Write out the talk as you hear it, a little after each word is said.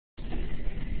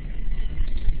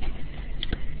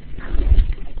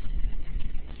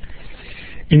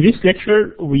In this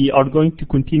lecture, we are going to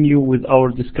continue with our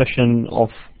discussion of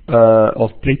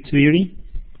plate theory.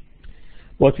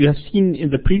 What we have seen in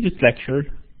the previous lecture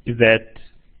is that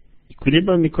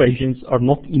equilibrium equations are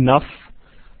not enough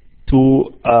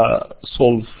to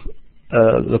solve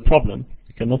the problem.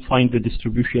 You cannot find the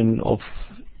distribution of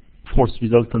force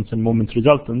resultants and moment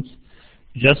resultants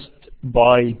just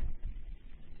by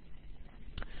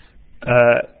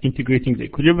integrating the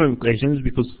equilibrium equations,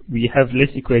 because we have less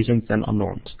equations than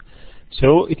unknowns.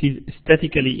 So it is a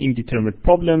statically indeterminate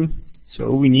problem,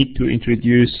 so we need to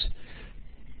introduce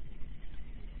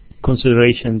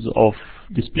considerations of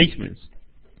displacements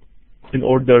in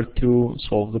order to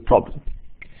solve the problem.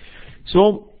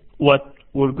 So what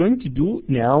we're going to do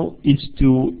now is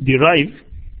to derive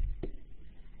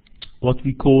what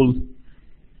we call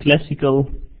classical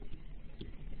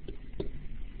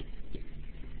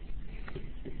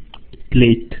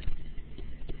plate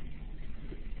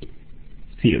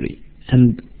theory,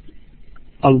 and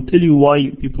I'll tell you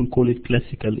why people call it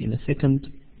classical in a second.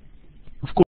 Of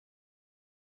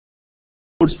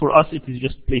course, for us it is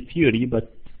just plate theory,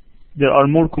 but there are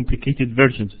more complicated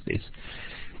versions of this.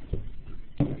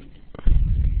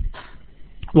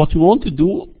 What we want to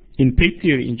do in plate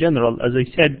theory in general, as I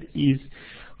said, is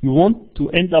we want to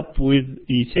end up with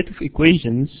a set of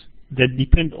equations that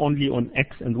depend only on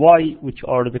x and y, which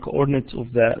are the coordinates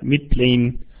of the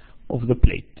midplane of the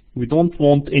plate. We don't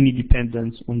want any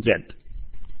dependence on z.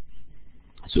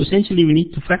 So essentially we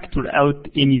need to factor out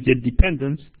any z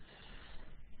dependence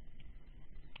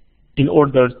in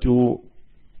order to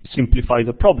simplify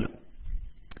the problem.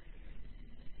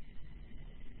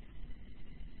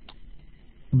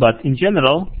 But in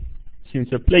general, since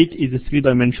a plate is a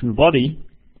three-dimensional body,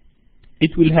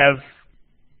 it will have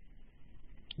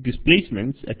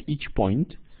displacements at each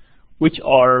point which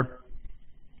are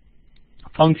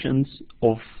functions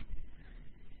of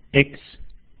x,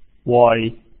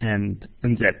 y, and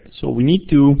z. So we need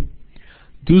to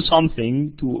do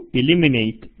something to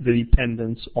eliminate the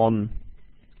dependence on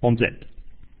z.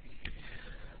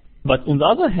 But on the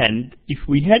other hand, if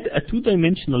we had a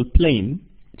two-dimensional plane,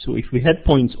 so if we had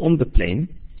points on the plane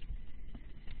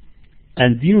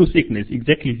and zero thickness,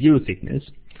 exactly zero thickness,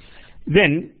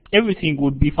 then everything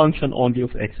would be function only of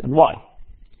x and y.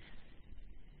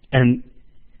 And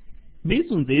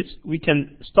based on this, we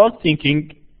can start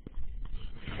thinking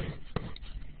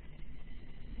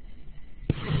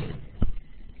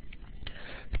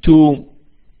to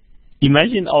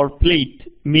imagine our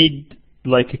plate made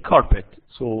like a carpet.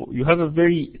 So you have a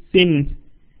very thin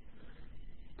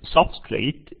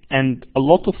substrate and a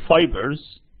lot of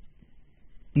fibers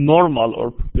normal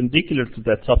or perpendicular to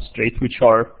that substrate which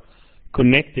are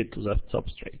connected to that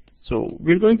substrate. So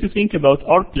we're going to think about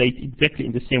our plate exactly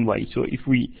in the same way. So if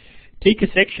we take a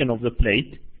section of the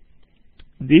plate,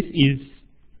 this is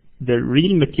the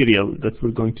real material that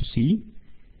we're going to see,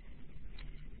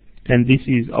 and this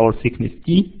is our thickness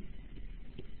T.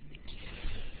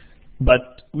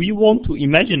 But we want to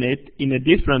imagine it in a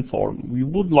different form. We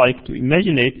would like to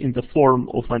imagine it in the form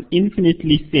of an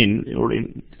infinitely thin, or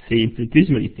say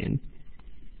infinitesimally thin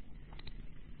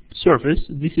surface.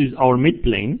 This is our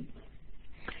midplane,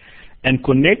 and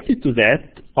connected to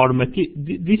that are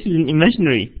this is an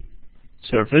imaginary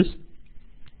surface.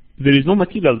 There is no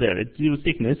material there, it's zero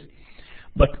thickness,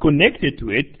 but connected to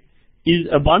it is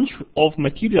a bunch of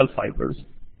material fibers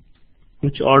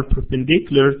which are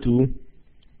perpendicular to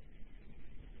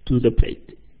the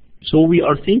plate. So we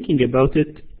are thinking about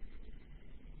it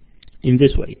in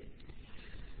this way.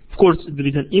 Of course, there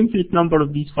is an infinite number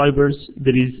of these fibers.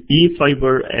 There is a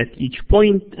fiber at each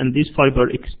point, and this fiber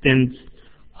extends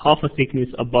half a thickness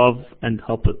above and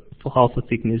half a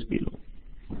thickness below.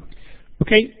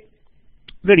 Okay,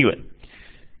 very well.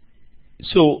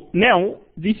 So now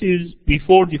this is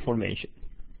before deformation.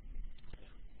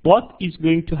 What is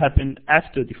going to happen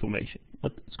after deformation?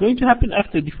 What's going to happen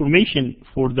after deformation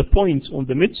for the points on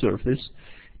the mid-surface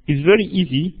is very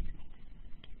easy.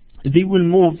 They will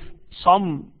move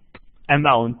some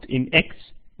amount in x,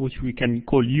 which we can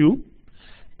call u,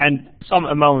 and some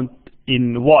amount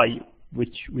in y,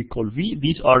 which we call v.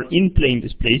 These are in-plane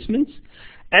displacements,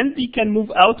 and they can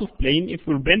move out of plane if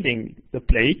we're bending the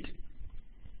plate,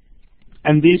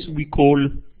 and this we call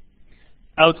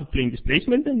out of plane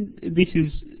displacement, and this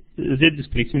is z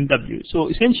displacement w. So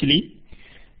essentially,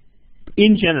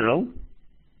 in general,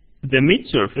 the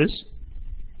mid-surface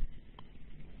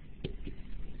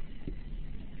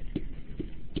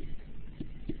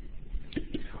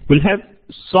will have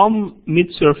some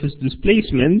mid-surface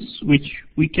displacements which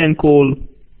we can call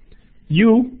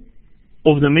u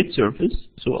of the mid-surface.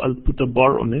 So I'll put a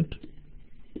bar on it.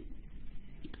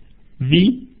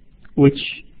 V,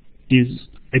 which is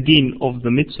again of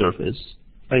the mid-surface.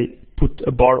 I put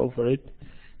a bar over it.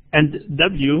 And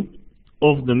W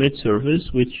of the mid-surface,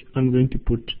 which I'm going to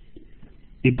put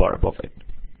a bar above it.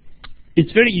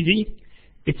 It's very easy.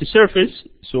 It's a surface,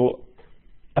 so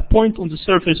a point on the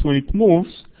surface, when it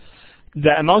moves,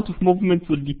 the amount of movement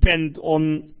will depend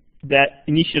on the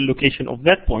initial location of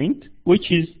that point,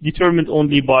 which is determined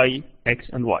only by X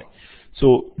and Y.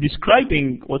 So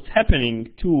describing what's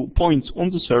happening to points on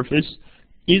the surface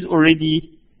is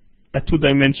already a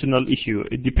two-dimensional issue.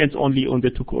 It depends only on the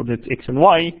two coordinates X and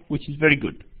Y, which is very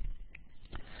good.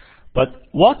 But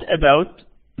what about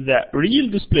the real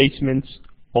displacements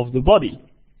of the body?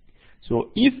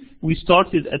 So if we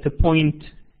started at a point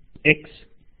X,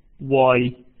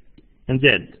 Y, and Z,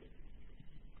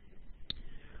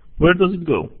 where does it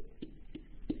go?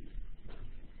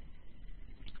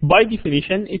 By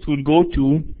definition, it will go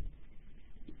to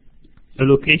a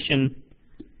location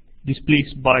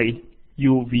displaced by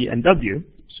U, V, and W.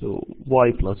 So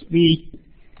Y plus V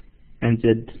and Z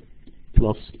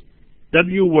plus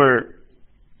W, where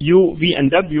U, V,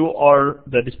 and W are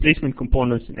the displacement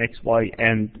components in X, Y,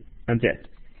 and Z.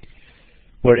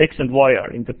 Where X and Y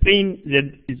are in the plane,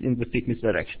 Z is in the thickness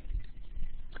direction.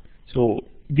 So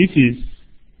this is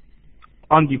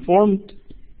undeformed,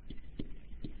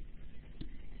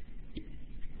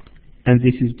 and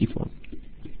this is deformed.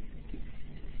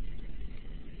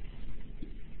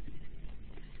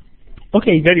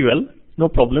 Okay, very well, no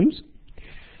problems.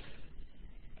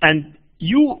 And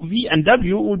U, V, and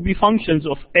W would be functions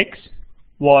of X,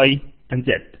 Y, and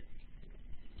Z.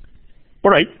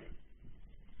 Alright,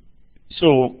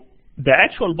 so the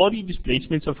actual body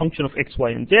displacements are a function of X, Y,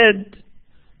 and Z,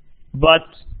 but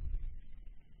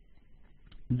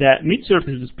the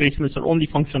mid-surface displacements are only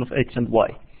function of X and Y.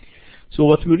 So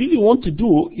what we really want to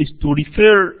do is to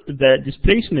refer the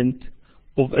displacement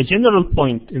of a general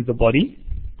point in the body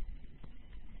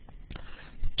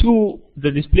to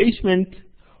the displacement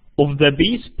of the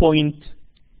base point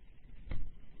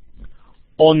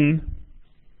on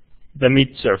the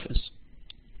mid-surface,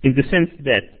 in the sense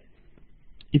that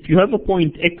if you have a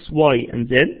point X, Y, and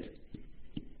Z,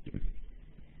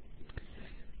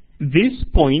 this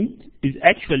point is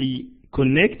actually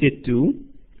connected to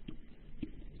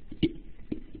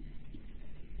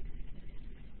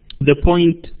the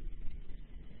point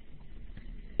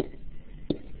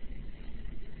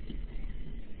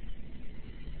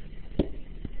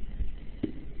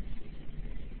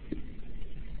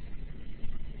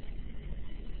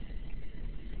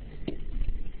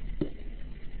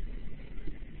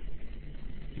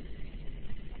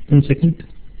one second.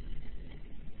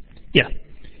 Yeah,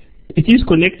 it is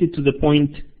connected to the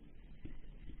point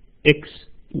X,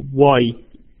 Y,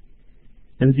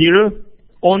 and 0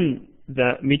 on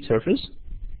the mid-surface,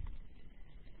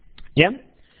 yeah,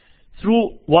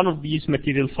 through one of these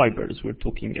material fibers we're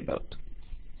talking about.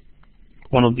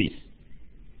 One of these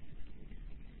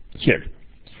here.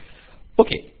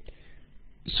 Okay,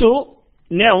 so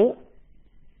now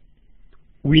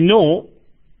we know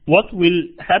what will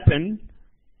happen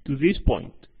to this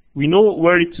point. We know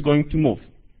where it's going to move.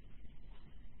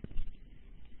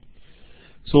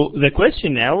 So the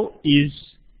question now is,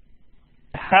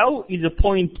 how is a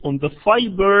point on the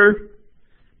fiber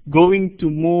going to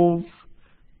move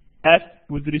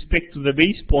with respect to the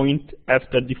base point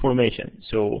after deformation?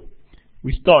 So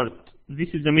we start, this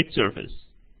is the mid-surface.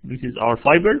 This is our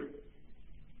fiber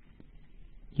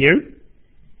here.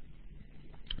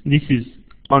 This is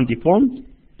undeformed.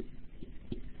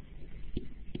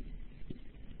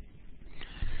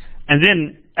 And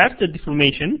then after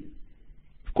deformation,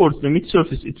 of course, the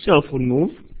mid-surface itself will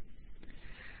move,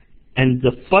 and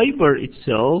the fiber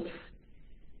itself,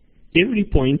 every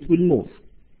point will move.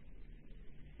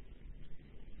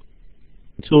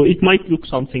 So it might look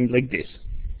something like this.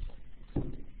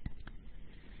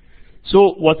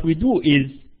 So what we do is,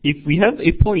 if we have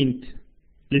a point,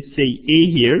 let's say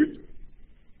A here,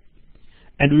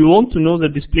 and we want to know the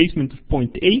displacement of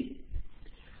point A,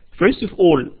 first of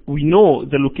all, we know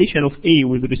the location of A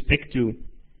with respect to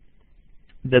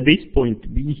the base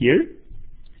point B here.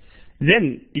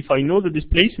 Then, if I know the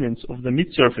displacements of the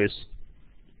mid-surface,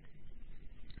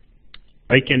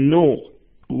 I can know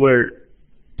where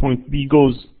point B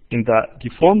goes in the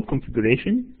deformed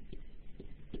configuration,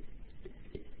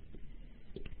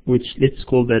 which let's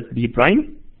call that B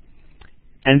prime.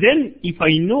 And then, if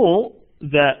I know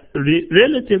the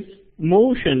relative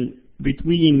motion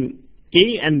between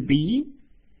A and B,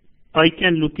 I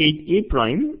can locate A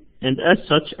prime, and as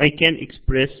such I can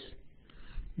express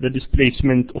the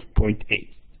displacement of point A.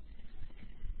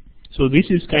 So this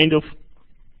is kind of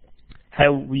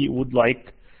how we would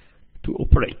like to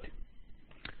operate.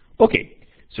 Okay,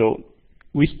 so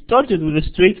we started with a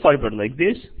straight fiber like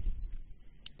this,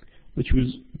 which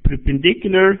was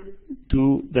perpendicular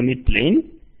to the midplane,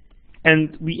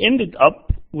 and we ended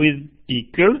up with a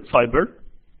curved fiber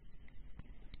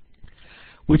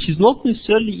which is not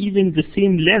necessarily even the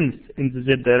same length in the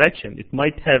Z direction. It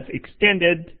might have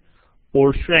extended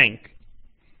or shrank,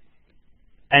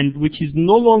 and which is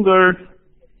no longer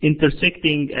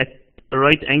intersecting at a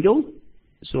right angle,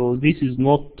 so this is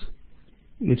not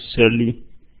necessarily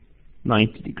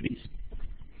 90 degrees.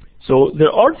 So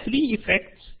there are three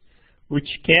effects which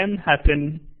can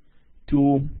happen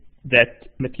to that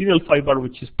material fiber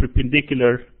which is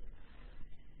perpendicular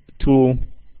to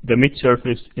the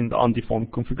mid-surface in the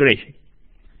undeformed configuration.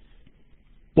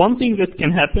 One thing that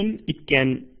can happen, it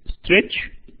can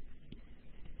stretch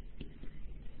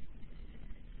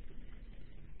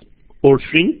or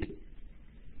shrink.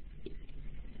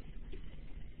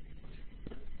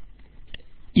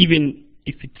 Even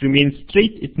if it remains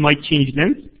straight, it might change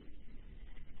length.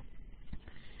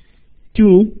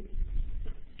 Two,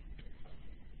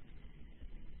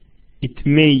 it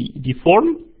may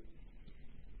deform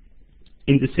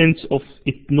in the sense of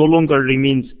it no longer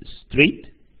remains straight.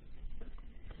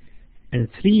 And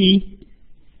three,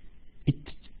 it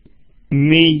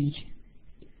may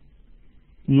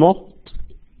not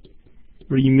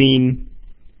remain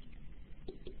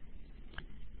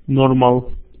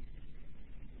normal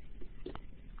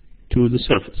to the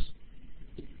surface.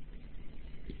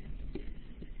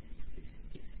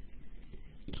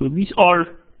 So these are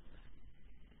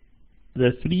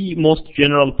the three most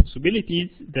general possibilities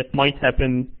that might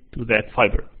happen to that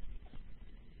fiber.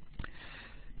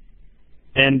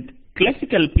 And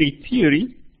classical plate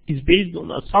theory is based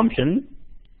on assumption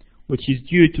which is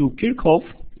due to Kirchhoff.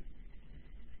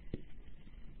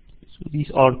 So these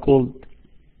are called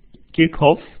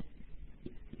Kirchhoff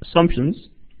assumptions.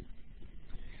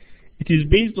 It is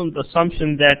based on the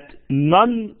assumption that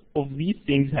none of these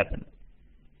things happen.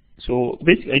 So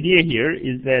basic idea here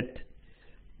is that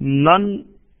none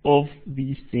of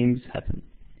these things happen.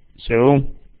 So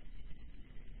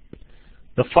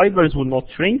the fibers will not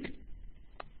shrink,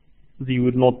 they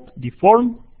will not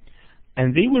deform,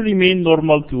 and they will remain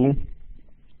normal to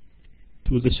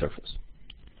the surface.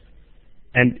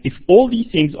 And if all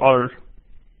these things are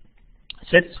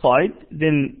satisfied,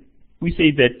 then we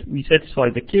say that we satisfy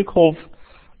the Kirchhoff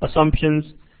assumptions,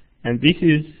 and this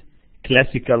is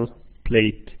classical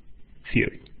plate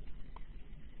theory.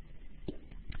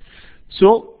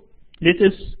 So let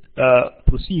us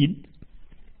proceed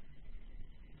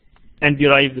and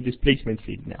derive the displacement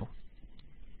field now.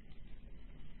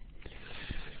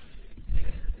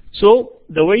 So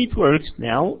the way it works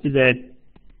now is that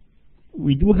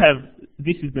we do have,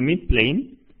 this is the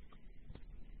midplane,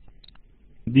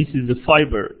 this is the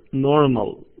fiber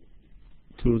normal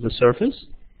to the surface.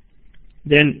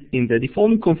 Then in the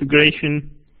deformed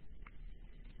configuration,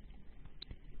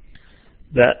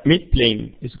 the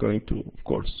midplane is going to, of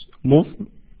course, move.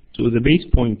 So the base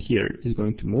point here is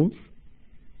going to move.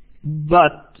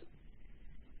 But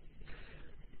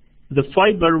the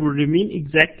fiber will remain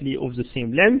exactly of the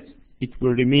same length. It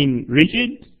will remain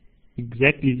rigid,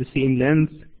 exactly the same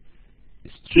length,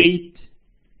 straight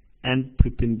and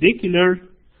perpendicular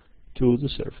to the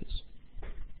surface.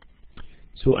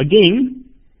 So again,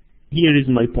 here is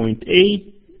my point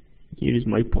A, here is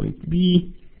my point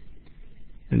B,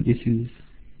 and this is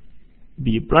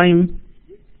B prime,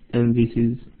 and this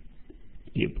is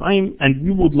A prime, and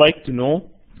we would like to know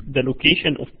the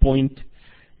location of point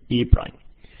A prime.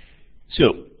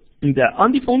 So in the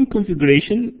undeformed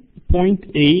configuration, point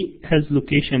A has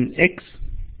location X,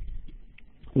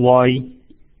 Y,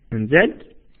 and Z,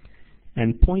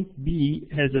 and point B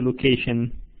has a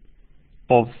location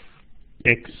of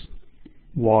X,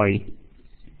 Y,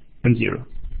 and 0.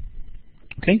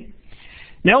 Okay?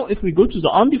 Now if we go to the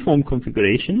undeformed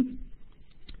configuration,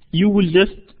 we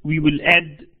will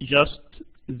add just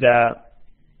the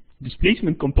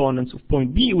displacement components of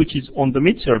point B, which is on the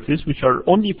mid-surface, which are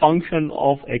only function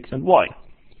of X and Y.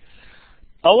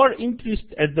 Our interest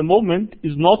at the moment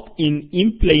is not in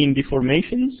in-plane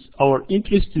deformations. Our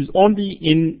interest is only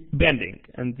in bending,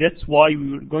 and that's why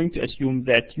we were going to assume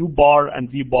that U bar and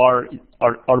V bar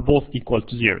are both equal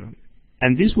to 0.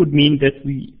 And this would mean that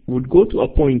we would go to a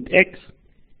point X,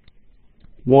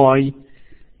 Y,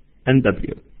 and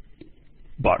W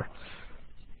bar,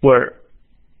 where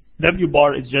W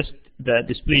bar is just the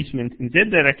displacement in Z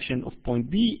direction of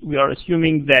point B. We are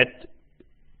assuming that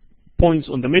points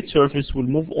on the mid-surface will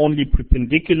move only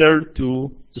perpendicular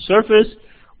to the surface,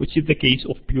 which is the case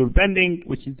of pure bending,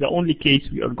 which is the only case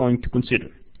we are going to consider.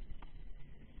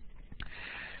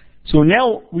 So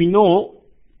now we know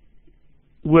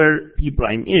where P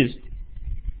prime is.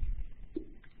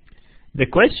 The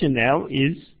question now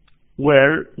is,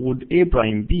 where would A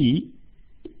prime be?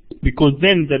 Because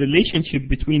then the relationship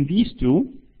between these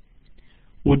two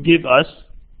would give us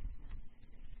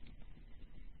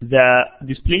the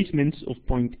displacements of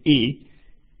point A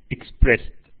expressed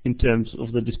in terms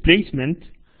of the displacement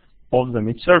of the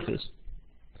mid-surface.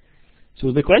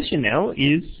 So the question now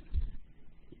is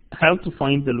how to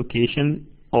find the location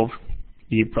of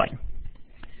A prime.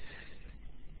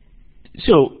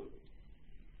 So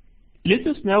let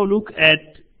us now look at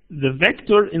the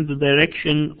vector in the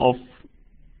direction of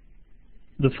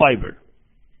the fiber.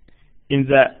 In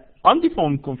the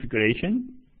undeformed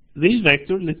configuration, this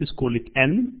vector, let us call it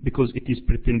n, because it is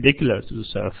perpendicular to the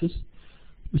surface,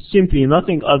 is simply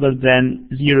nothing other than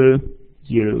 0,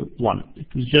 0, 1. It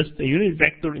was just a unit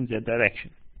vector in that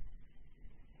direction.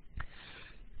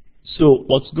 So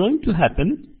what's going to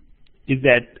happen is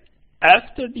that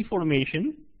after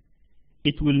deformation,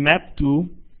 it will map to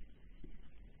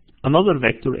another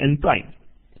vector n prime,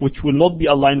 which will not be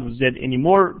aligned with z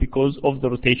anymore because of the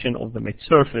rotation of the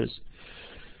mid-surface.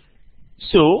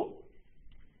 So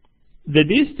the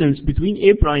distance between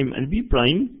A prime and B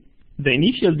prime, the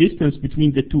initial distance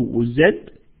between the two was z,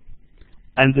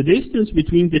 and the distance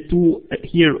between the two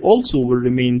here also will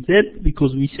remain z,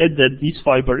 because we said that this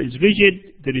fiber is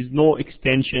rigid, there is no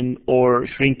extension or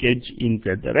shrinkage in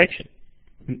that direction,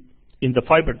 in the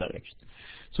fiber direction.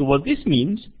 So what this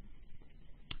means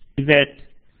is that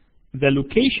the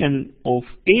location of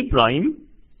A prime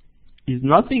is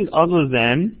nothing other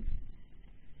than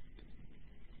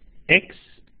x,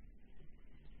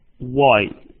 y,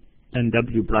 and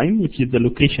w prime, which is the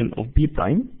location of B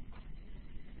prime,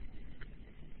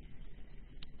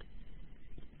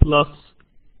 plus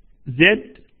z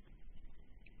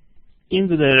in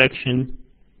the direction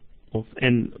of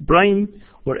n prime,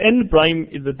 where n prime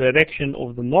is the direction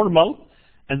of the normal,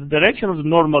 and the direction of the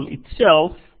normal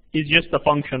itself is just a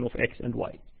function of x and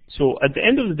y. So at the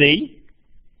end of the day,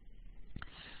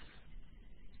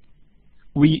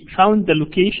 we found the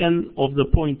location of the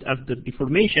point after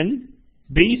deformation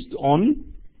based on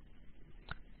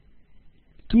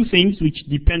two things which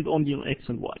depend only on x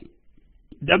and y.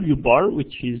 W bar,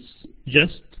 which is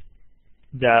just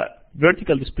the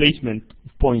vertical displacement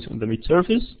of points on the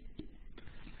mid-surface,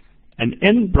 and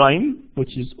n prime,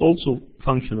 which is also a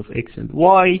function of x and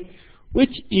y,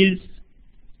 which is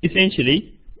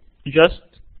essentially just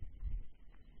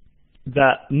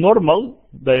the normal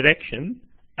direction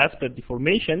after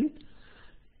deformation,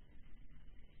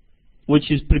 which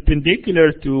is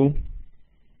perpendicular to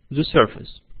the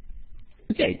surface.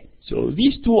 Okay, so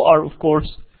these two are of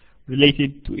course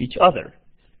related to each other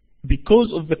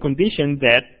because of the condition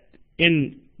that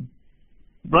n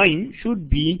prime should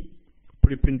be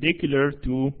perpendicular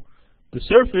to the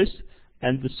surface,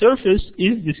 and the surface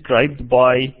is described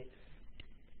by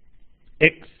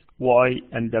x, y,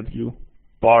 and w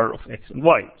bar of x and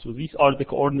y. So these are the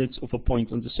coordinates of a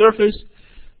point on the surface.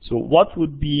 So what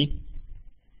would be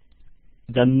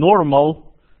the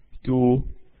normal to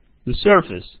the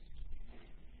surface?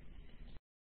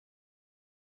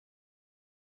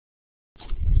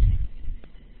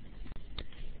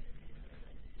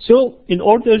 So in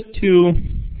order to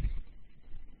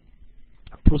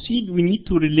proceed, we need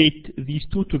to relate these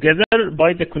two together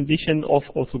by the condition of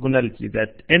orthogonality,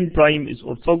 that n prime is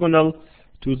orthogonal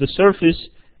to the surface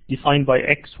defined by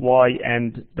x, y,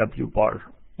 and w bar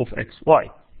of x, y.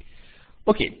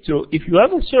 Okay, so if you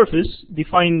have a surface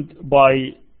defined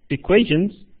by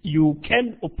equations, you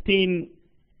can obtain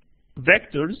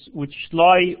vectors which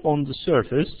lie on the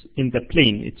surface in the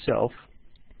plane itself,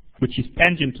 which is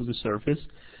tangent to the surface,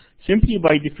 simply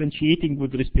by differentiating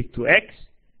with respect to x,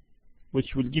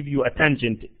 which will give you a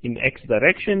tangent in x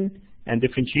direction, and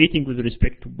differentiating with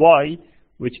respect to y,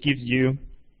 which gives you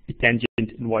a tangent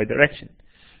in y direction.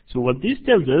 So what this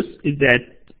tells us is that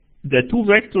the two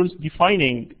vectors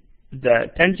defining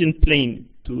the tangent plane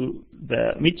to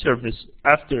the mid-surface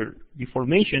after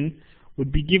deformation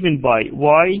would be given by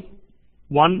y,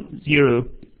 1, 0,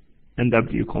 and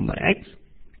w, comma x,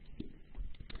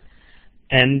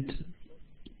 and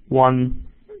 1,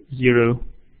 0,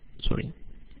 sorry,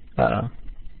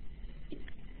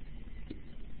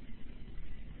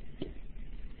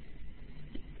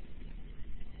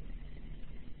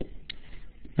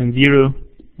 and 0,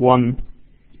 1,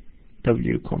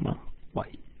 w, comma y.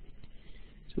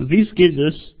 So this gives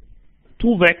us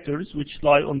two vectors which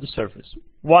lie on the surface.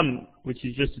 One, which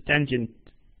is just a tangent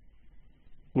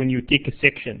when you take a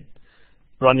section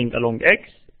running along X,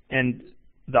 and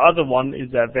the other one is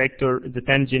a vector, the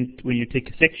tangent, where you take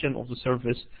a section of the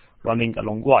surface running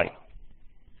along Y.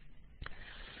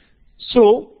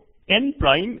 So n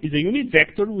prime is a unit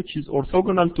vector which is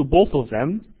orthogonal to both of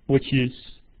them, which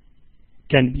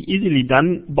can be easily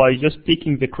done by just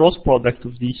taking the cross product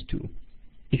of these two.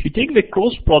 If you take the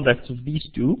cross product of these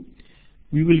two,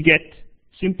 we will get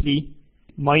simply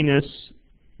minus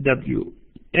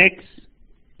Wx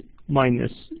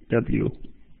minus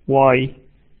Wy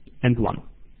and 1.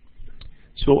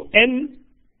 So n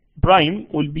prime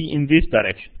will be in this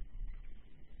direction.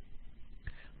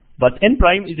 But n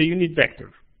prime is a unit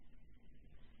vector.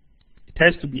 It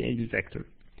has to be a unit vector,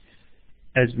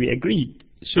 as we agreed.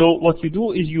 So what you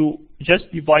do is you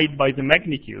just divide by the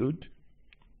magnitude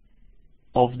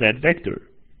of that vector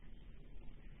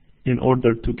in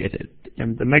order to get it.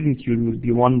 And the magnitude will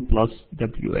be 1 plus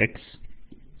Wx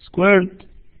squared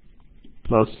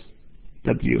plus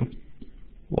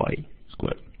Wy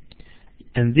squared.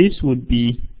 And this would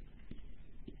be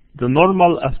the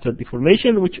normal after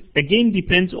deformation, which again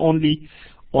depends only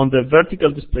on the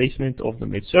vertical displacement of the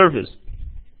mid-surface.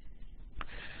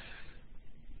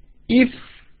 If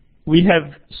we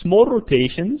have small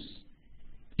rotations,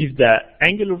 if the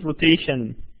angle of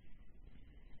rotation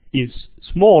is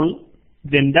small,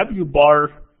 then W bar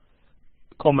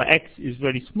comma X is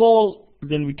very small,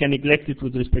 then we can neglect it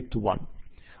with respect to 1.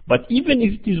 But even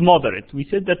if it is moderate, we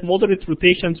said that moderate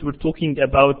rotations, we're talking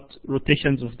about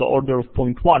rotations of the order of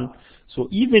 0.1. So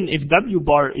even if W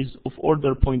bar is of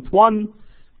order 0.1,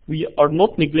 we are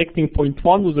not neglecting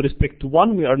 0.1 with respect to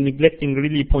 1, we are neglecting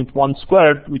really 0.1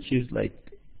 squared, which is like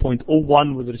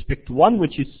 0.01 with respect to 1,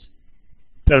 which is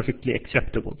perfectly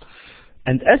acceptable.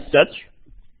 And as such,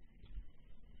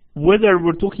 whether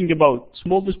we're talking about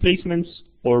small displacements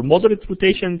or moderate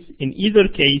rotations, in either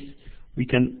case, we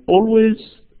can always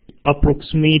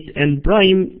approximate n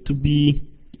prime to be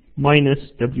minus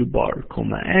W bar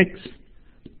comma X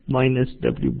minus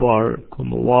W bar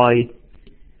comma Y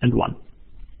and 1.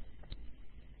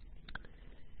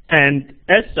 And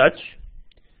as such,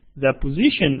 the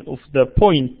position of the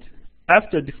point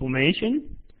after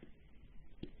deformation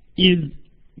is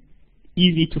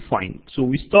easy to find. So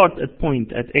we start at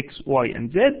point at X, Y,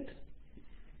 and Z,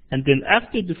 and then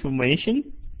after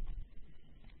deformation,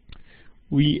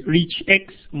 we reach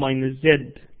X minus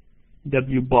Z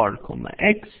W bar comma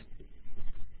X,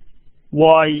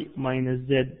 Y minus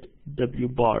Z W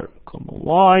bar comma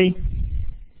Y,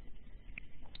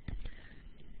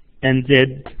 and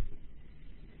Z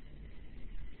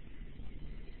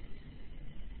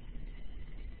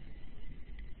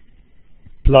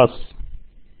plus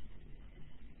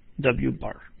W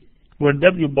bar, where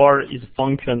W bar is a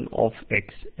function of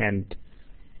X and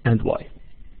Y.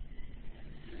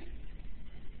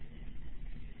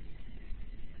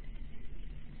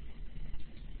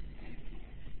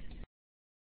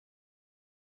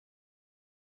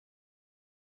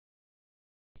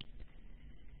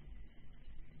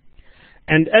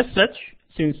 And as such,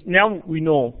 since now we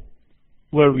know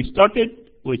where we started,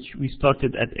 which we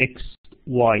started at X,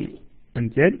 Y,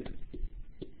 and Z,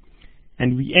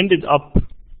 and we ended up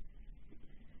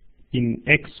in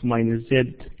X minus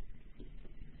Z,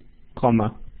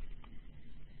 comma,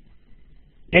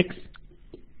 X,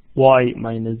 Y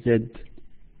minus Z,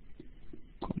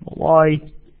 comma, Y,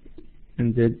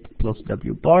 and Z plus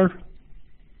W bar,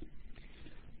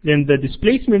 then the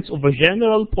displacements of a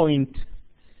general point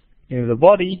in the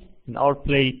body in our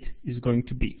plate is going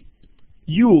to be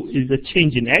U is the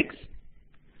change in X,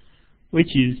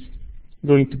 which is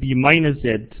going to be minus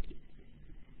Z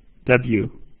W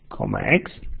comma X,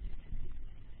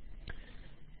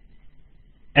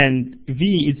 and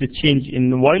V is the change in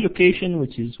the Y location,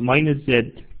 which is minus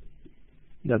Z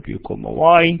W comma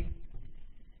Y,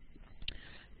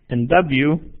 and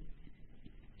W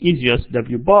is just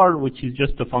W bar, which is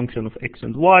just a function of X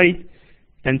and Y.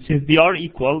 And since they are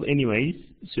equal anyways,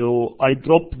 so I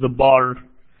drop the bar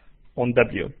on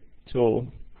W. So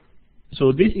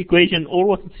this equation, all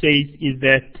what it says is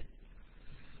that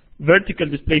vertical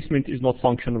displacement is not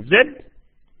function of Z,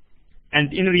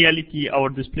 and in reality our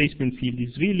displacement field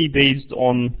is really based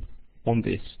on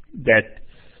this, that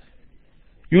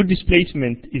U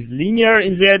displacement is linear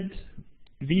in Z,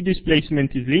 V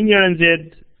displacement is linear in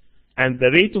Z, and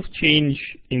the rate of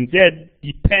change in Z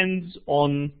depends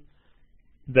on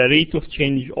the rate of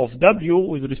change of W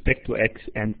with respect to X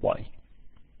and Y.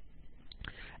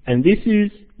 And this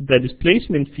is the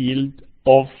displacement field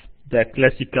of the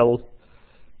classical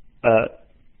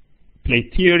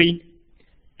plate theory,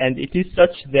 and it is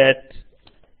such that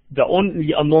the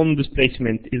only unknown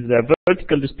displacement is the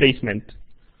vertical displacement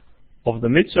of the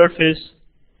mid-surface,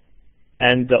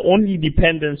 and the only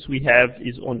dependence we have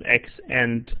is on x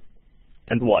and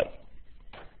y.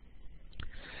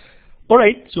 All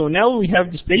right, so now we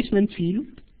have displacement field.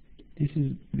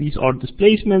 These are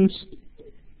displacements.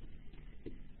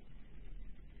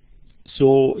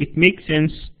 So it makes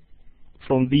sense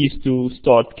from these to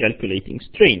start calculating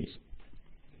strains.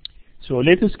 So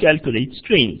let us calculate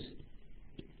strains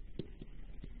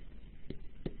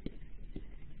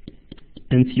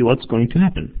and see what's going to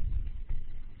happen.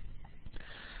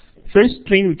 First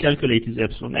strain we calculate is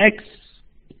epsilon x,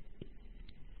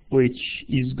 which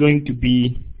is going to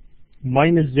be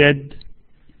minus z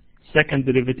second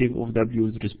derivative of w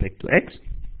with respect to x.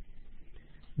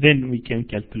 Then we can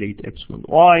calculate epsilon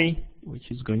y,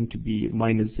 which is going to be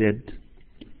minus z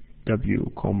w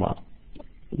comma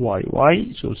y,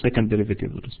 so second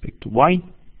derivative with respect to y.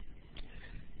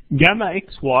 Gamma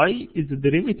xy is the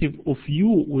derivative of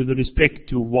u with respect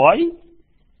to y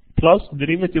plus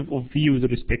derivative of v with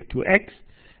respect to x,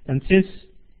 and since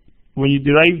when you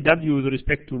derive w with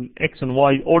respect to x and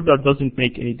y, order doesn't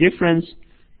make any difference,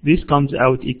 this comes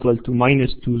out equal to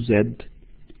minus 2z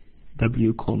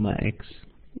w comma x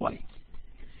y.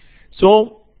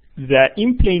 So the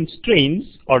in-plane strains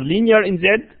are linear in z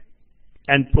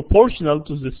and proportional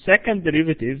to the second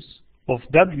derivatives of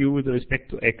w with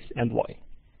respect to x and y.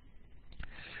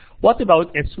 What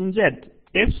about epsilon z?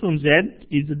 Epsilon z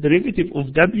is the derivative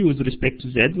of w with respect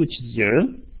to z, which is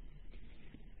 0.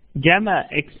 Gamma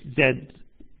xz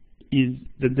is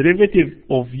the derivative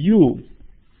of u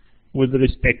with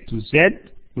respect to z,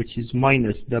 which is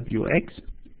minus wx,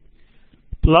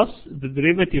 plus the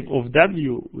derivative of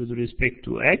w with respect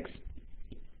to x,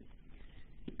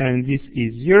 and this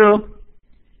is 0.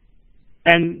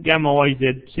 And gamma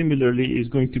yz similarly is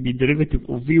going to be derivative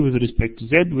of v with respect to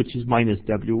z, which is minus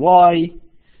wy,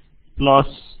 plus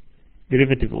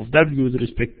derivative of w with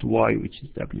respect to y, which is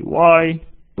wy,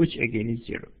 which again is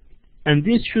 0. And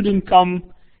this shouldn't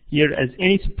come here as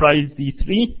any surprise,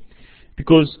 D3,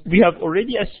 because we have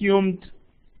already assumed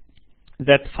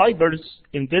that fibers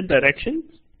in that direction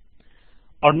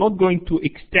are not going to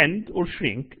extend or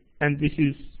shrink, and this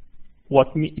is what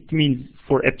it means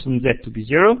for epsilon z to be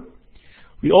 0.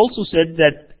 We also said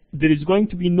that there is going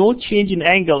to be no change in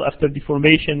angle after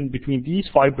deformation between these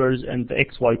fibers and the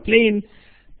xy plane,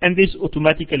 and this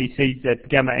automatically says that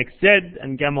gamma xz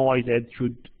and gamma yz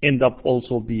should end up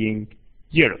also being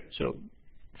 0. So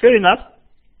fair enough.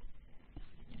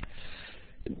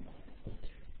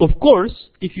 Of course,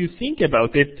 if you think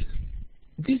about it,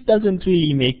 this doesn't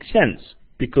really make sense,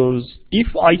 because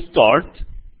if I start,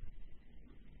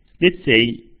 let's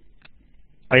say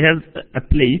I have a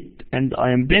plate and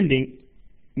I am bending,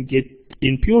 get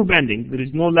in pure bending, there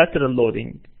is no lateral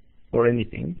loading or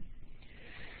anything.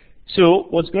 So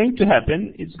what's going to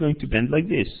happen, it's going to bend like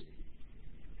this.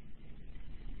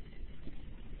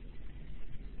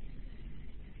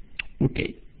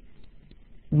 Okay.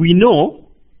 We know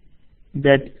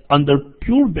that under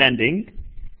pure bending,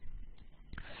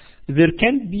 there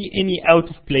can't be any out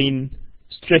of plane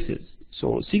stresses.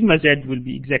 So sigma z will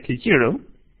be exactly 0,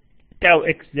 tau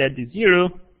xz is 0,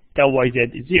 tau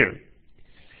yz is 0.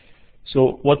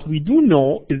 So what we do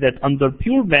know is that under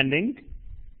pure bending,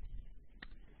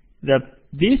 that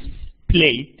this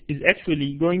plate is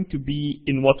actually going to be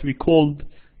in what we called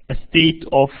a state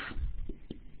of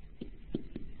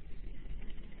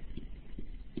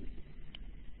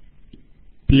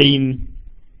plane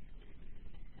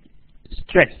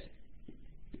stress.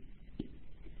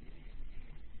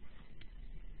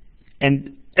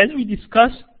 And as we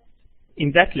discussed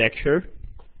in that lecture,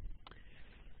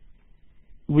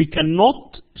 we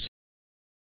cannot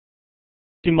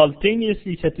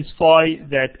simultaneously satisfy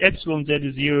that epsilon z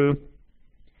is 0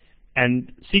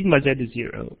 and sigma z is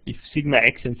 0 if sigma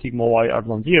x and sigma y are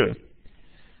non-zero.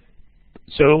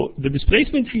 So the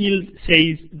displacement field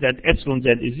says that epsilon z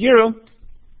is 0,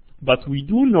 but we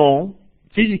do know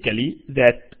physically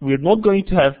that we're not going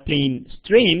to have plane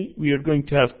strain, we are going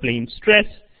to have plane stress,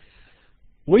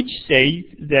 which says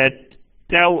that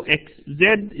tau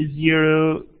xz is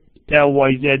 0, tau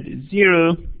yz is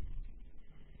 0,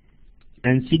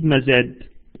 and sigma z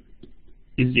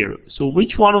is 0. So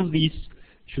which one of these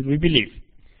should we believe?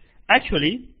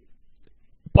 Actually,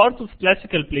 part of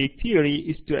classical plate theory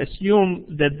is to assume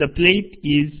that the plate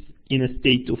is in a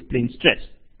state of plane stress,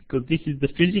 because this is the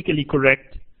physically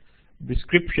correct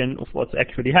description of what's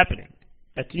actually happening,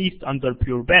 at least under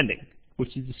pure bending,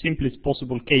 which is the simplest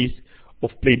possible case of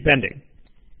plate bending.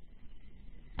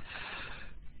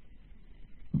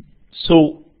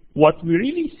 So what we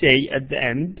really say at the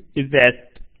end is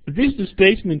that this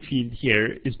displacement field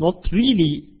here is not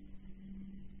really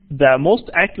the most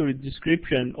accurate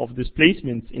description of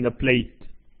displacements in a plate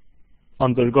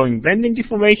undergoing bending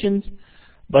deformations,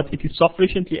 but it is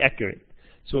sufficiently accurate.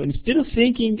 So instead of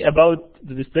thinking about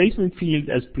the displacement field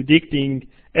as predicting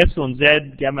epsilon z,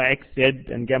 gamma xz,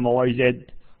 and gamma yz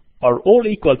are all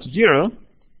equal to 0,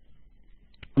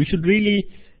 we should really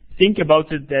think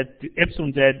about it that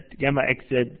epsilon z, gamma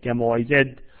xz, gamma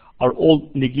yz are all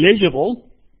negligible,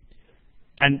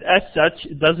 and as such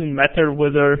it doesn't matter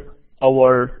whether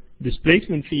our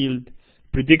displacement field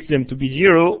predicts them to be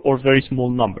 0 or very small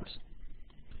numbers.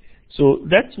 So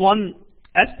that's one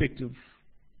aspect of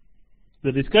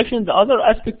the discussion. The other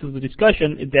aspect of the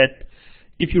discussion is that,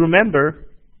 if you remember,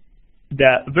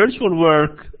 the virtual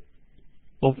work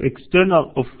of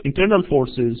internal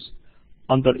forces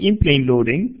under in-plane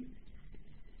loading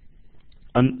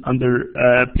and under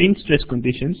plane stress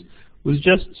conditions was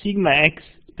just sigma x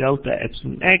delta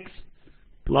epsilon x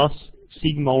plus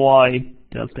sigma y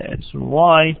delta epsilon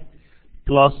y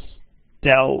plus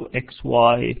tau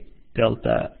xy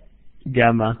delta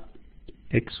gamma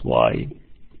xy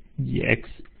dx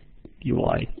dy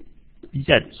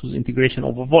dz. So it's integration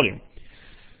over volume.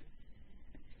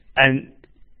 And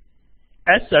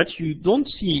as such, you don't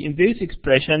see in this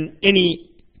expression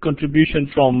any contribution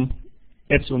from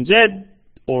epsilon z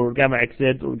or gamma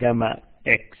xz or gamma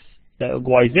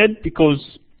yz,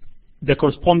 because the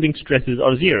corresponding stresses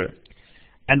are 0.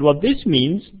 And what this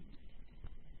means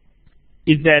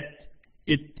is that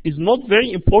it is not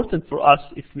very important for us,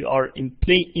 if we are in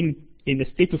a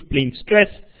state of plane stress,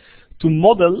 to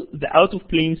model the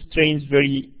out-of-plane strains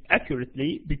very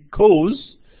accurately,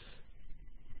 because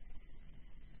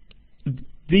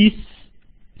these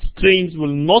strains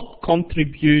will not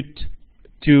contribute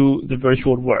to the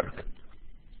virtual work.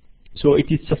 So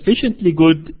it is sufficiently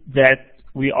good that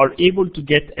we are able to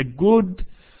get a good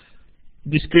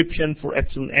description for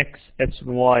epsilon x,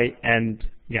 epsilon y, and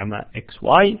gamma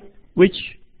xy, which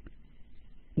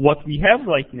what we have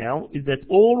right now is that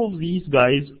all of these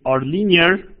guys are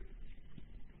linear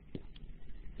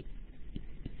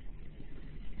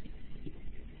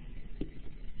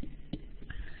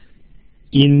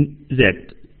in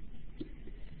Z.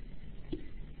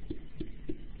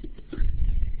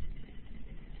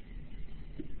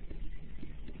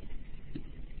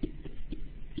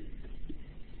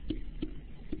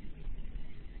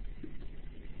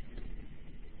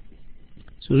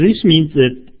 So this means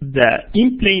that the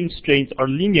in-plane strains are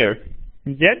linear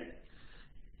in Z,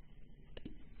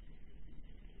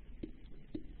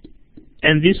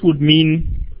 and this would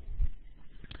mean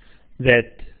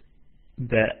that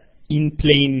the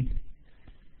in-plane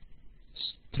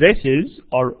stresses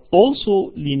are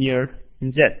also linear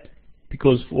in Z,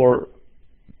 because for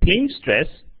plane stress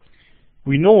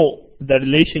we know the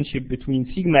relationship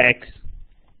between sigma x,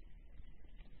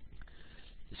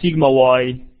 sigma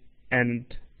y, and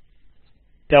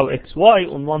tau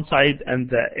xy on one side, and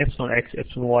the epsilon x,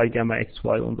 epsilon y, gamma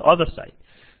xy on the other side.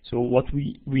 So what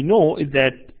we know is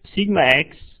that sigma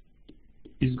x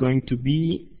is going to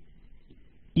be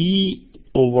E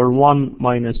over 1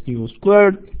 minus mu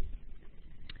squared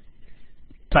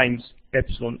times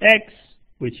epsilon x,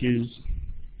 which is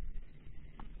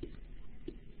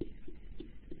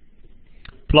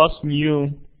plus mu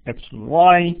epsilon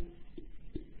y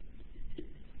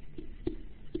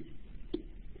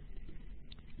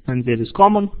and z is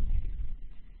common.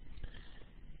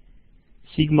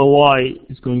 Sigma y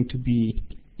is going to be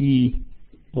E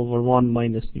over 1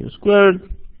 minus mu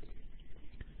squared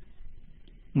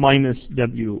minus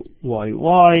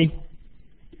wyy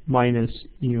minus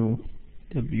mu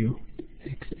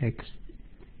wxx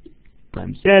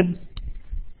times z,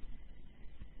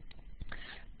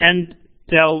 and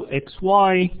tau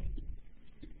xy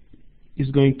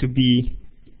is going to be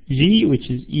g, which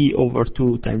is E over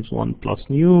 2 times 1 plus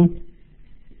mu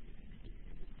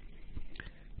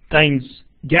times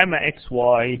gamma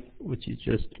xy, which is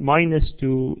just minus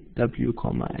 2w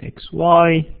comma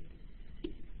xy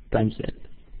times z.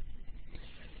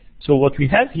 So what we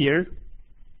have here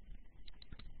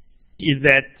is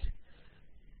that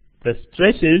the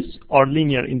stresses are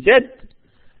linear in Z,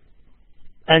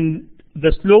 and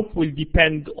the slope will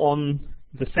depend on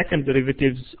the second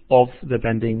derivatives of the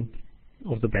bending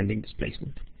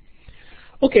displacement.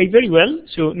 Okay, very well.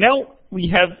 So now we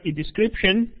have a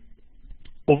description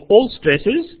of all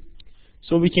stresses,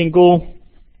 so we can go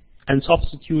and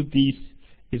substitute these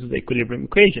into the equilibrium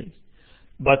equations.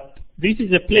 But this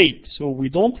is a plate, so we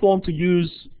don't want to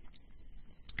use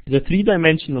the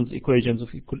three-dimensional equations of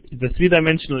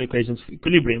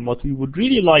equilibrium. What we would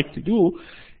really like to do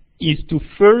is to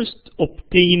first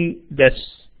obtain the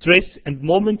stress and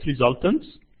moment resultants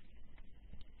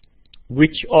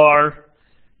which are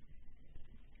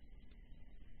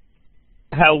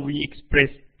how we express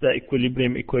the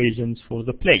equilibrium equations for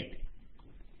the plate.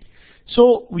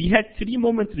 So we had three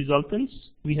moment resultants.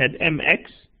 We had mx,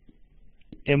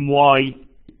 my,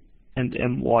 and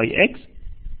myx,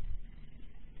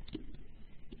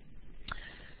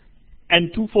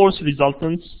 and two force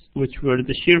resultants, which were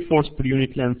the shear force per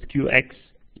unit length qx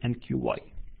and qy.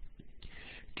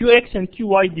 Qx and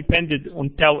qy depended on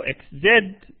tau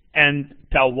xz and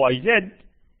tau yz,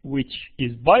 which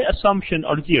is by assumption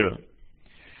are 0.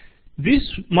 This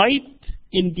might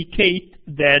indicate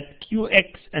that qx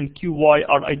and qy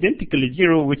are identically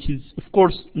 0, which is of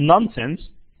course nonsense,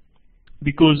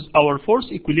 because our force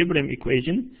equilibrium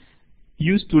equation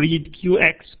used to read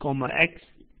qx comma x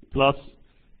plus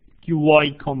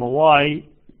qy comma y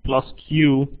plus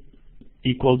q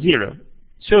equals 0.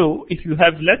 So if you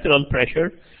have lateral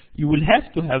pressure, you will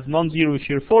have to have non-zero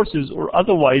shear forces, or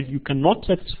otherwise you cannot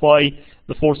satisfy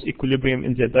the force equilibrium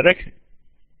in that direction.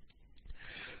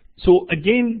 So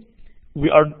again,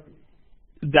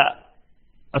 the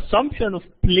assumption of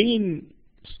plane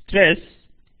stress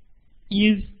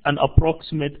is an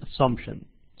approximate assumption.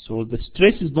 So the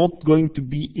stress is not going to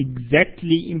be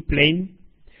exactly in plane.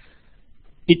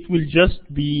 It will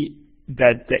just be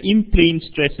that the in-plane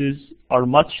stresses are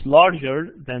much larger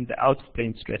than the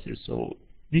out-of-plane stresses. So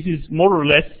this is more or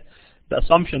less the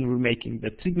assumption we're making,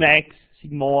 that sigma x,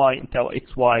 sigma y, and tau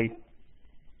xy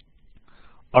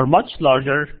are much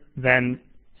larger than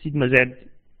sigma z,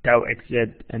 tau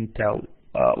xz, and tau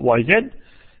yz,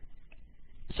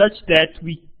 such that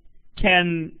we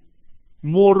can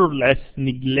more or less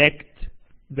neglect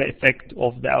the effect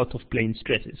of the out-of-plane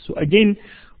stresses. So again,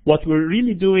 what we're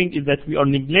really doing is that we are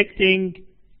neglecting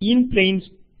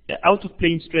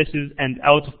out-of-plane stresses and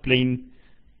out-of-plane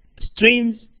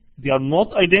strains. They are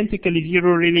not identically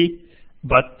 0 really,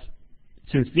 but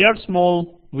since they are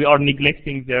small, we are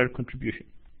neglecting their contribution.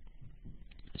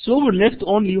 So we're left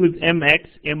only with mx,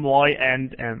 my,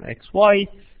 and mxy,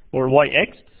 or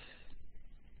yx.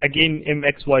 Again,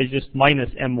 mxy is just minus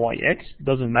myx,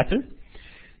 doesn't matter.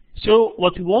 So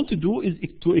what we want to do is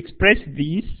to express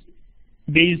these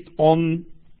based on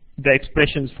the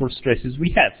expressions for stresses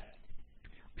we have,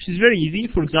 which is very easy.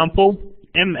 For example,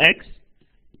 mx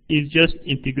is just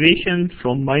integration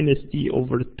from minus t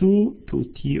over 2 to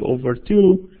t over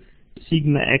 2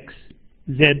 sigma x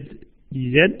z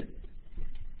dz.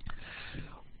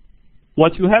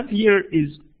 What you have here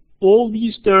is all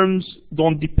these terms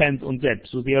don't depend on z,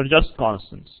 so they are just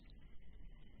constants.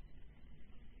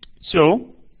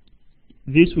 So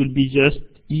this will be just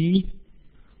e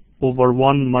over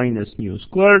 1 minus mu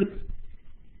squared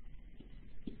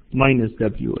minus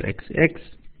wxx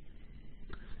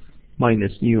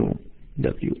minus nu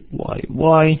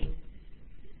wyy,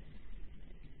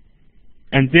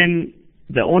 and then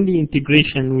the only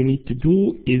integration we need to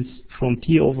do is from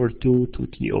t over 2 to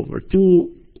t over 2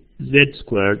 z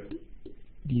squared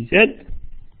dz,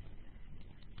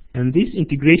 and this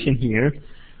integration here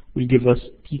will give us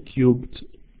t cubed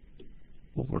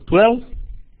over 12,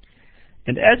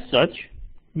 and as such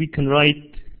we can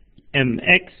write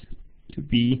mx to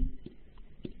be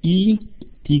e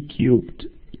t cubed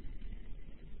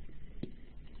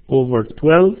over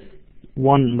 12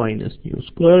 1 minus mu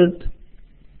squared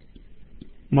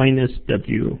minus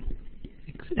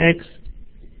wxx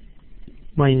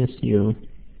minus u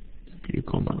w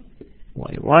comma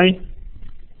yy,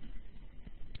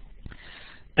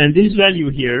 and this value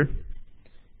here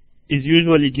is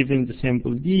usually given the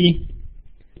sample d,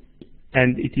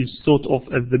 and it is thought of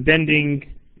as the bending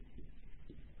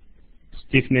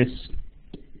stiffness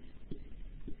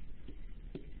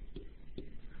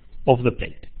of the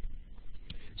plate.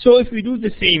 So if we do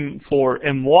the same for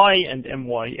my and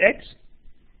myx,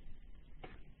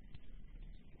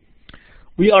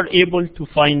 we are able to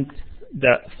find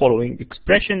the following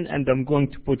expression, and I'm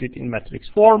going to put it in matrix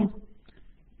form,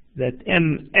 that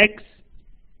mx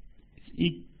is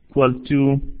equal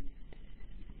to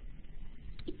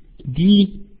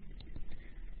d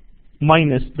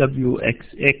minus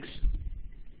wxx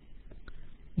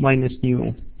minus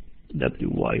nu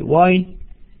wyy,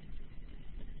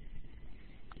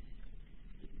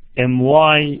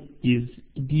 my is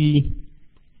d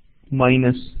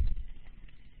minus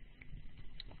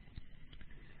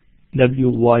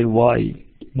wyy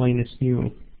minus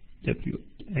nu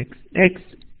wxx,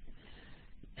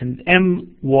 and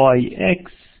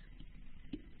myx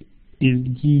is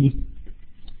d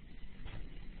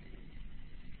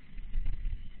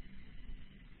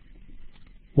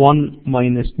one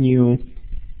minus nu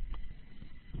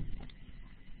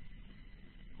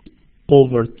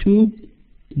over 2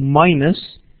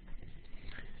 minus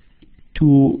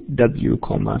 2w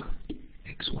comma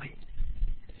xy,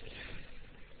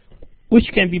 which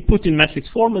can be put in matrix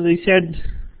form, as I said,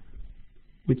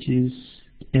 which is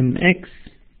mx,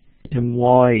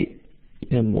 my,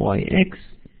 myx.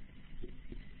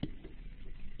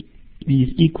 B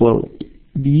is equal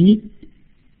B,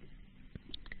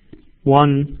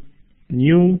 1,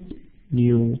 new,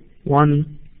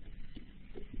 1,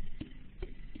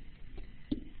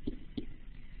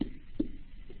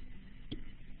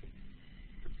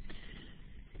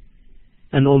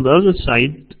 and on the other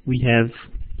side we have,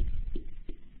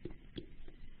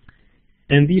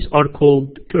 and these are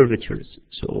called curvatures.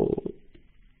 So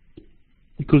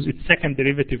because it's second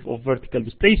derivative of vertical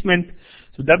displacement,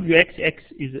 so wxx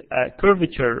is a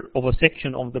curvature of a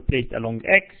section of the plate along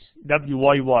x,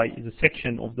 wyy is a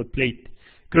section of the plate,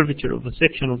 curvature of a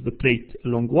section of the plate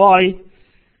along y,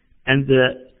 and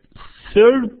the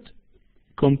third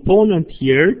component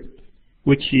here,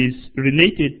 which is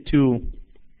related to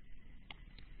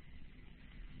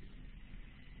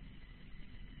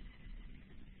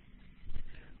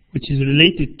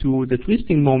the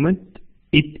twisting moment,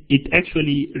 it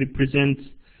actually represents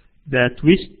the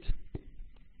twist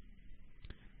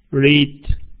rate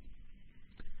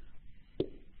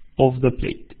of the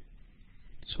plate.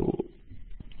 So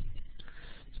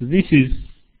this is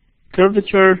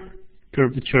curvature,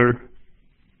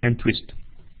 and twist.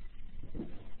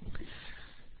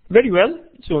 Very well.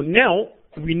 So now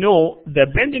we know the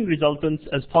bending resultants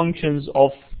as functions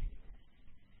of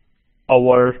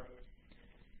our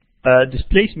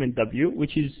displacement w,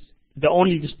 which is the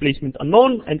only displacement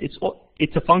unknown, and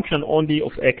it's a function only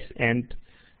of x and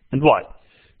y.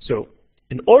 So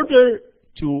in order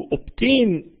to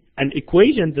obtain an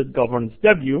equation that governs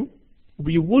w,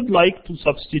 we would like to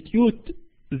substitute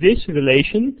this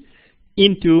relation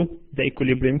into the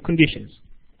equilibrium conditions.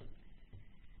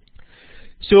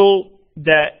 So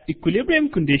the equilibrium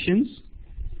conditions,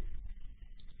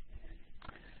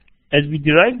 as we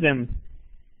derived them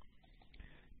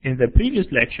in the previous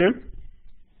lecture,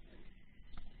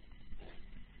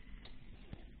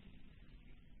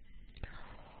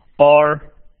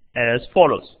 are as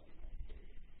follows.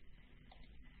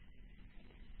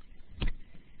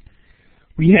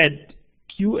 We had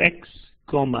qx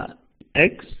comma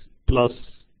x plus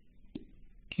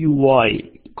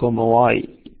qy comma y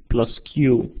plus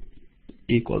q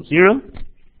equals 0.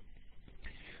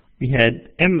 We had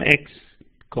mx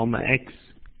comma x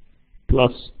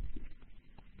plus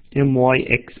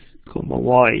myx comma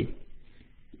y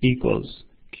equals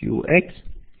qx.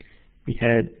 We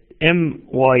had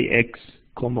myx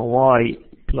comma y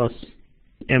plus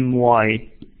my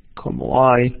comma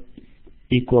y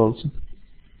equals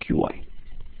qy.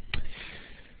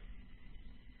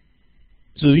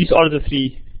 So these are the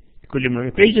three equilibrium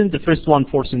equations. The first one,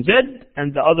 force in z,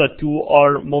 and the other two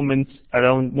are moment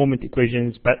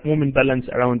equations, but moment balance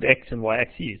around x and y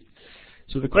axes.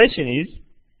 So the question is,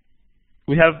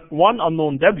 we have one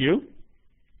unknown w,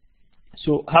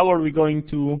 so how are we going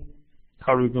to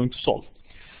solve?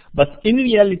 But in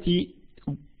reality,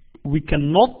 we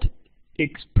cannot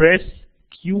express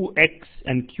qx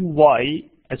and qy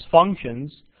as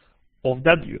functions of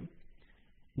w.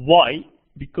 Why?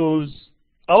 Because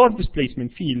our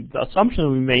displacement field, the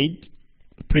assumption we made,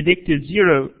 predicted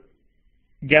 0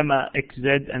 gamma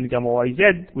xz and gamma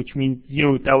yz, which means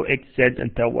 0 tau xz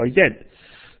and tau yz.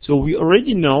 So we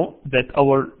already know that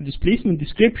our displacement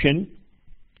description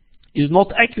is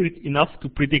not accurate enough to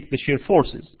predict the shear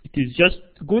forces. It is just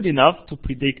good enough to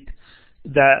predict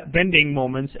the bending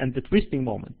moments and the twisting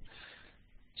moment.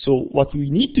 So what we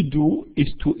need to do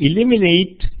is to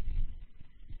eliminate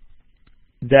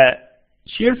the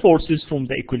shear forces from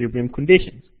the equilibrium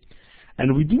conditions.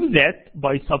 And we do that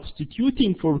by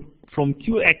substituting from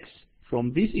qx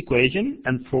from this equation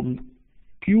and from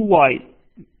qy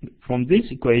from this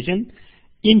equation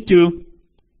into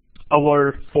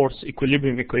our force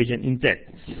equilibrium equation in Z.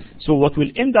 So what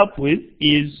we'll end up with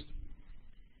is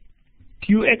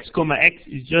qx comma x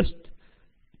is just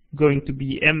going to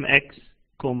be mx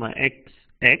comma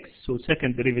xx, so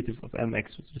second derivative of mx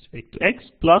with respect to x,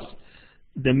 plus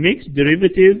the mixed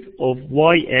derivative of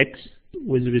yx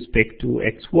with respect to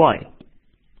xy.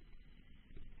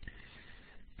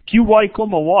 Qy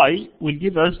comma y will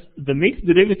give us the mixed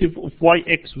derivative of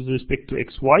yx with respect to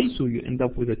xy, so you end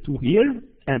up with a 2 here,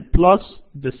 and plus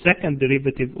the second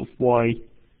derivative of my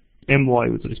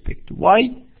with respect to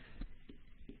y,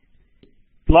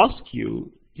 plus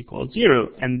q equals 0.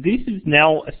 And this is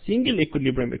now a single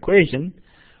equilibrium equation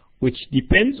which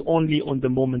depends only on the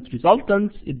moment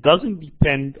resultants. It doesn't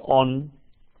depend on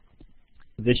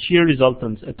the shear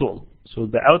resultants at all. So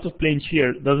the out of plane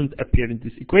shear doesn't appear in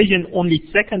this equation, only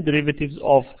second derivatives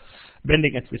of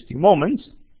bending and twisting moments.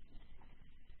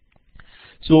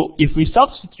 So if we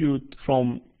substitute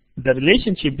from the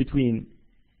relationship between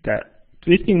the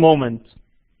twisting moment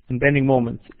and bending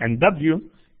moment and W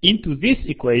into this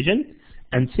equation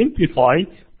and simplify,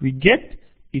 we get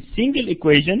a single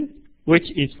equation which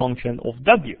is function of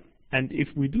W. And if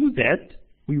we do that,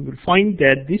 we will find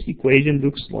that this equation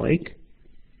looks like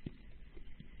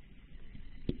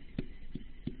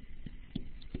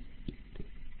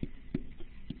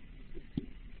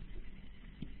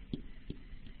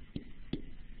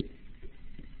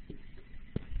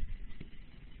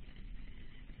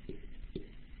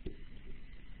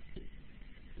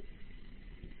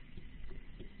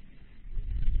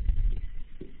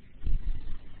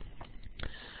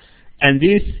and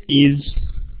this is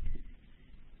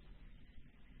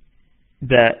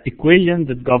the equation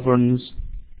that governs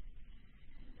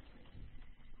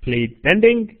plate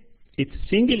bending. It's a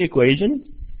single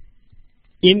equation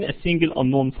in a single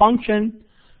unknown function,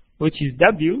 which is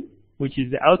W, which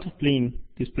is the out of plane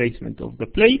displacement of the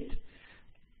plate,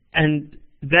 and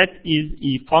that is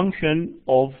a function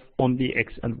of only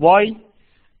X and Y.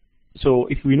 So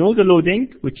if we know the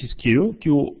loading, which is Q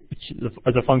which is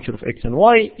as a function of X and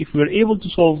Y, if we're able to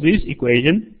solve this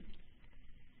equation,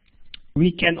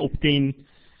 we can obtain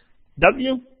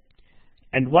W.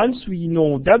 And once we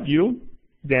know W,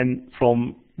 then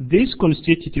from this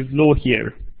constitutive law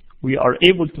here, we are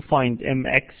able to find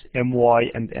Mx, My,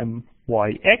 and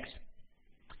Myx.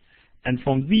 And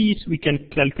from these, we can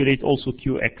calculate also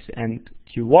Qx and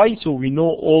Qy. So we know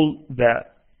all the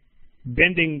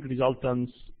bending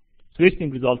resultants,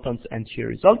 twisting resultants, and shear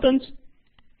resultants.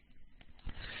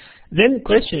 Then the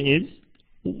question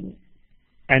is,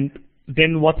 and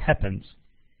then what happens?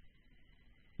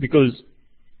 Because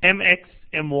Mx,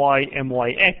 My,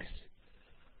 Myx,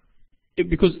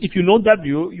 because if you know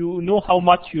W, you know how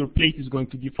much your plate is going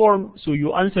to deform, so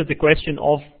you answer the question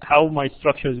of how my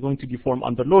structure is going to deform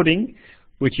under loading,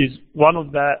 which is one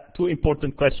of the two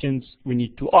important questions we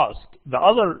need to ask. The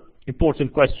other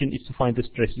important question is to find the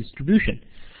stress distribution.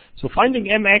 So finding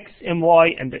Mx, My,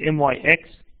 and the Myx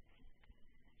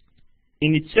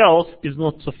in itself is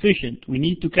not sufficient. We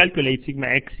need to calculate sigma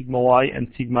x, sigma y,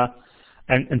 and sigma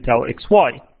and tau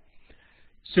xy.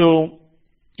 So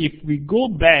if we go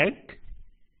back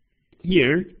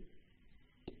here,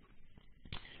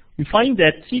 we find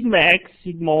that sigma x,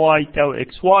 sigma y, tau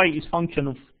xy is function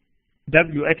of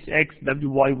wxx,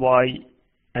 wyy,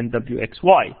 and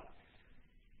wxy.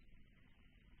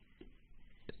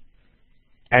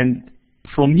 And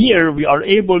from here, we are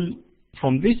able,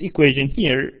 from this equation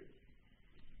here,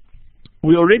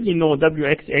 we already know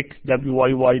wxx,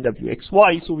 wyy,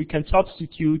 wxy, so we can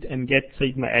substitute and get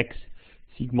sigma x,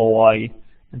 sigma y,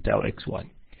 and tau xy.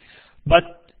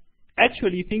 But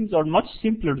actually, things are much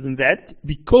simpler than that,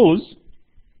 because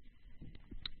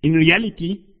in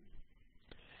reality,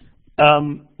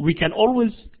 we can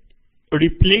always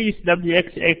replace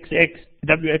wxx,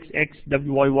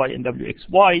 wyy, and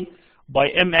wxy by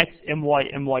mx, my,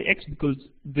 myx, because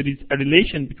there is a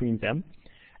relation between them.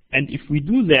 And if we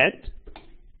do that,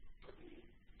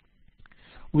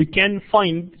 we can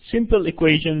find simple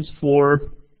equations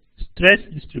for stress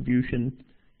distribution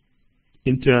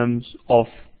in terms of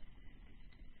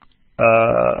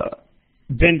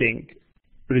bending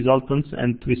resultants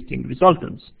and twisting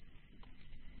resultants.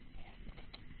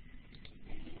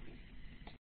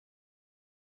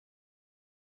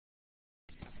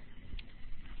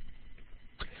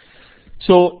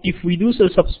 So if we do some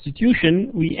substitution,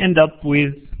 we end up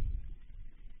with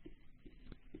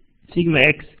sigma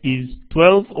x is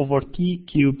 12 over t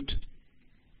cubed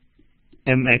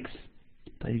mx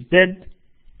times z.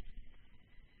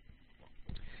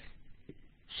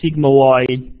 Sigma y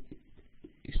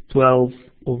is 12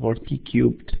 over t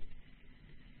cubed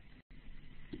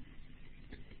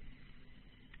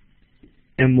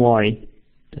my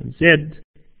times z.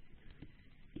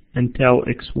 And tau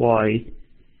xy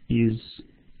is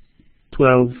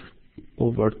 12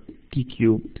 over t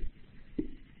cubed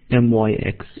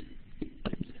myx.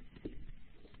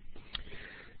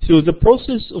 So the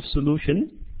process of solution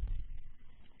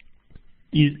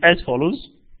is as follows.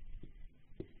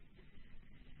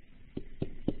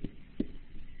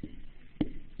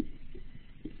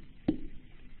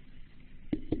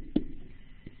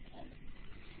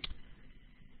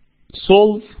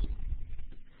 Solve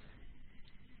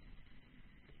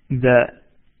the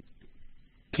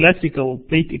classical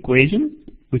plate equation,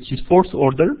 which is fourth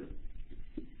order,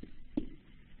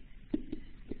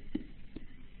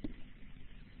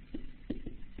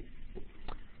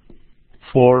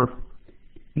 for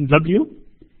W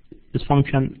is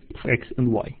function of X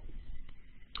and Y.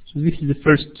 So this is the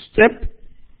first step.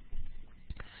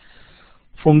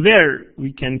 From there,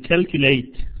 we can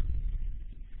calculate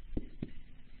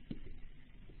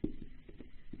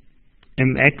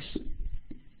mx,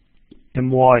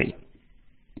 my,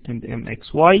 and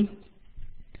mxy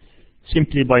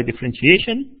simply by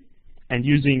differentiation and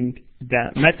using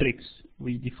the matrix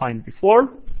we defined before,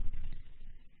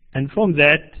 and from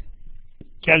that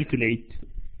calculate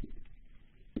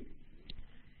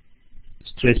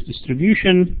stress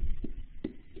distribution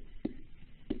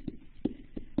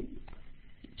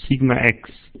sigma x,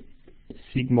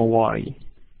 sigma y,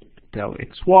 tau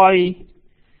xy,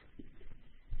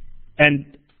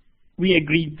 and we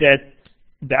agreed that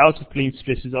the out-of-plane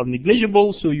stresses are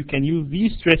negligible, so you can use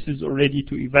these stresses already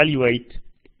to evaluate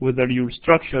whether your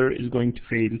structure is going to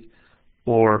fail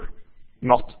or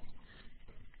not.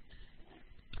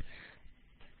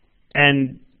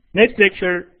 And next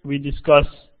lecture we discuss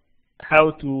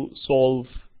how to solve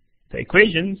the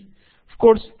equations. Of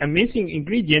course, a missing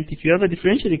ingredient, if you have a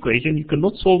differential equation, you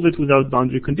cannot solve it without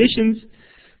boundary conditions.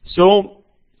 So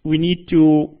we need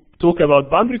to talk about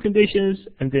boundary conditions,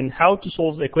 and then how to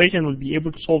solve the equation. We'll be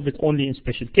able to solve it only in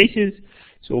special cases.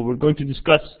 So we're going to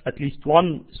discuss at least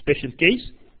one special case.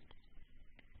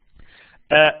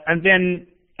 And then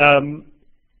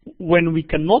when we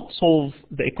cannot solve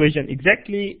the equation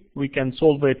exactly, we can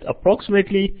solve it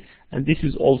approximately, and this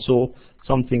is also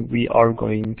something we are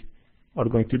going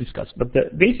to discuss. But the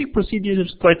basic procedure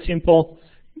is quite simple.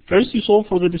 First, you solve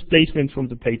for the displacement from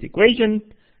the plate equation,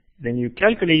 then you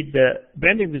calculate the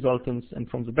bending resultants, and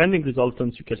from the bending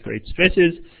resultants you calculate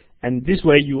stresses, and this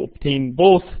way you obtain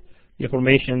both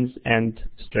deformations and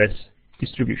stress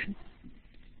distribution.